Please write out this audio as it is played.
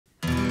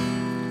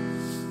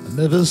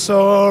Never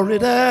saw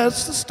it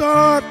as the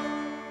start.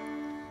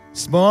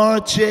 Small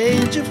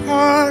change of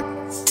heart.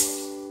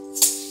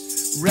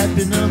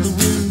 Rapping on the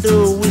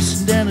window,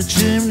 whistling down a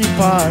chimney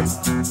pot.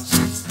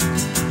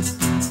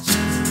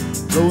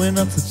 Blowing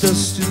up the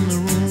dust in the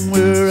room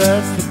where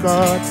I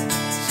forgot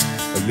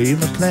I laid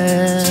my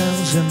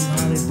plans in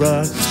holly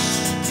rocks.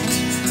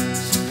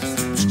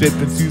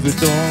 Stepping through the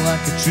door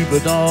like a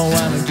troubadour,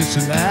 winding just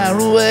an hour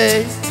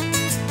away.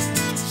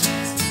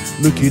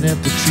 Looking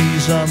at the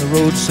trees on the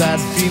roadside,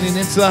 feeling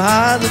it's a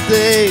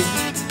holiday.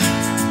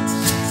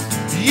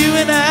 You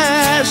and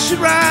I should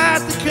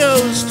ride the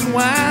coast and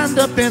wind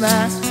up in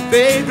our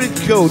favorite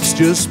coach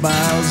just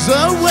miles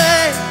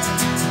away.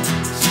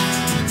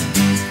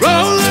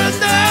 Roll a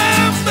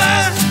number,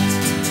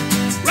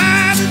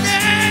 riding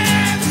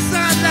in the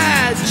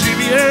sunlight.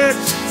 Jimmy heard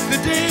the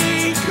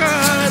day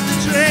caught the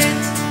train.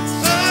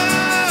 Oh,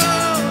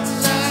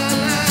 la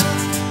la,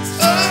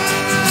 oh,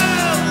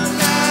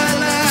 la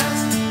la,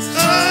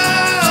 oh,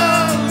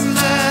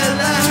 la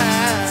la.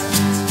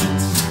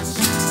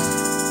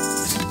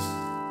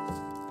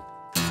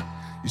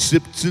 You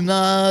sipped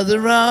another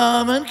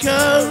rum and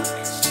coke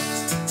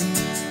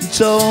and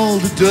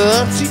told a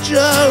dirty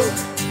joke.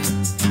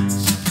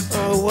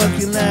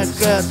 Walking like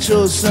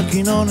Groucho,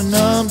 sucking on a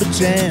number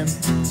 10.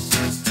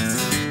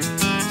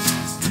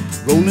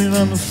 Rolling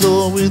on the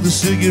floor with a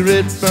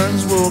cigarette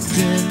burns, walked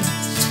in.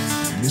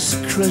 Miss a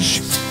crush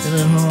in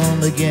her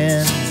home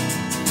again.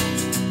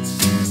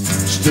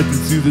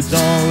 Stepping through the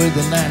door with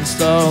a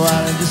 9-star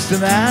wine just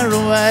an hour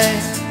away.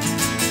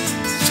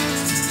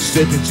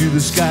 Stepping to the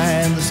sky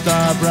and the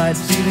star bright,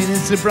 feeling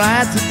it's a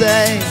bright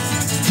today.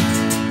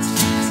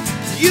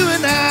 You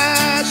and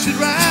I should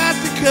ride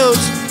the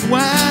coast,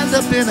 wind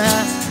up in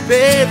our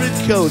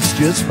favorite coach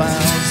just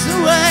miles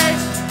away.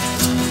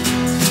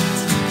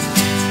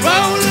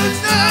 Roll a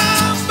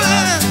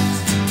number,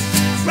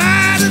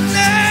 riding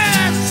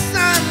in the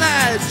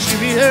sunlight.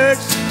 Jimmy heard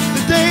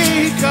the day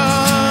he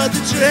caught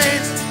the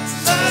train.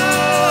 Oh,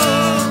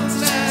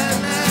 la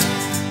la,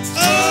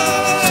 oh,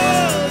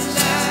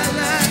 la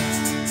la,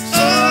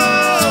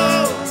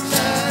 oh,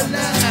 la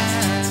la.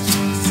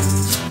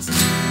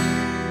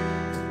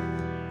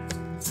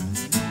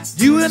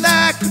 You and I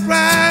could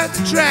ride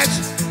the tracks,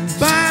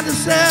 find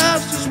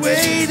ourselves just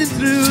wading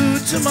through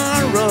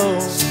tomorrow.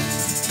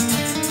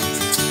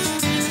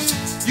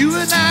 You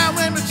and I,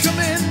 when we're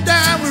coming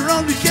down, we're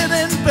only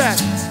getting back.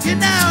 You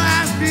know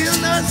I feel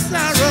no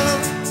sorrow.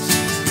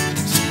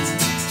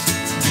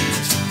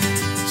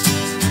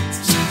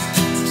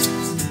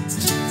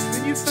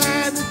 When you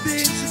find that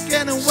things are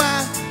getting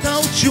wild,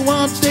 don't you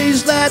want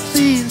days like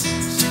these?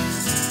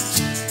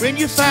 When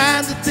you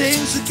find that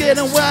things are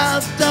getting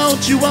wild,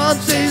 don't you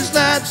want days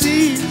like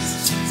these?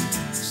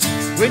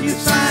 When you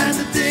find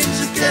that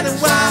things are getting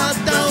wild,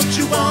 don't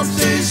you want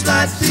days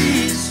like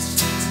these?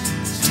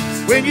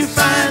 When you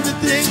find that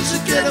things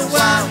are getting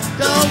wild,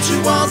 don't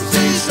you want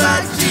days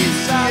like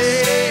these?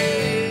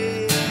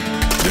 Yeah.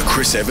 The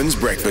Chris Evans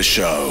Breakfast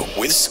Show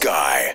with Sky.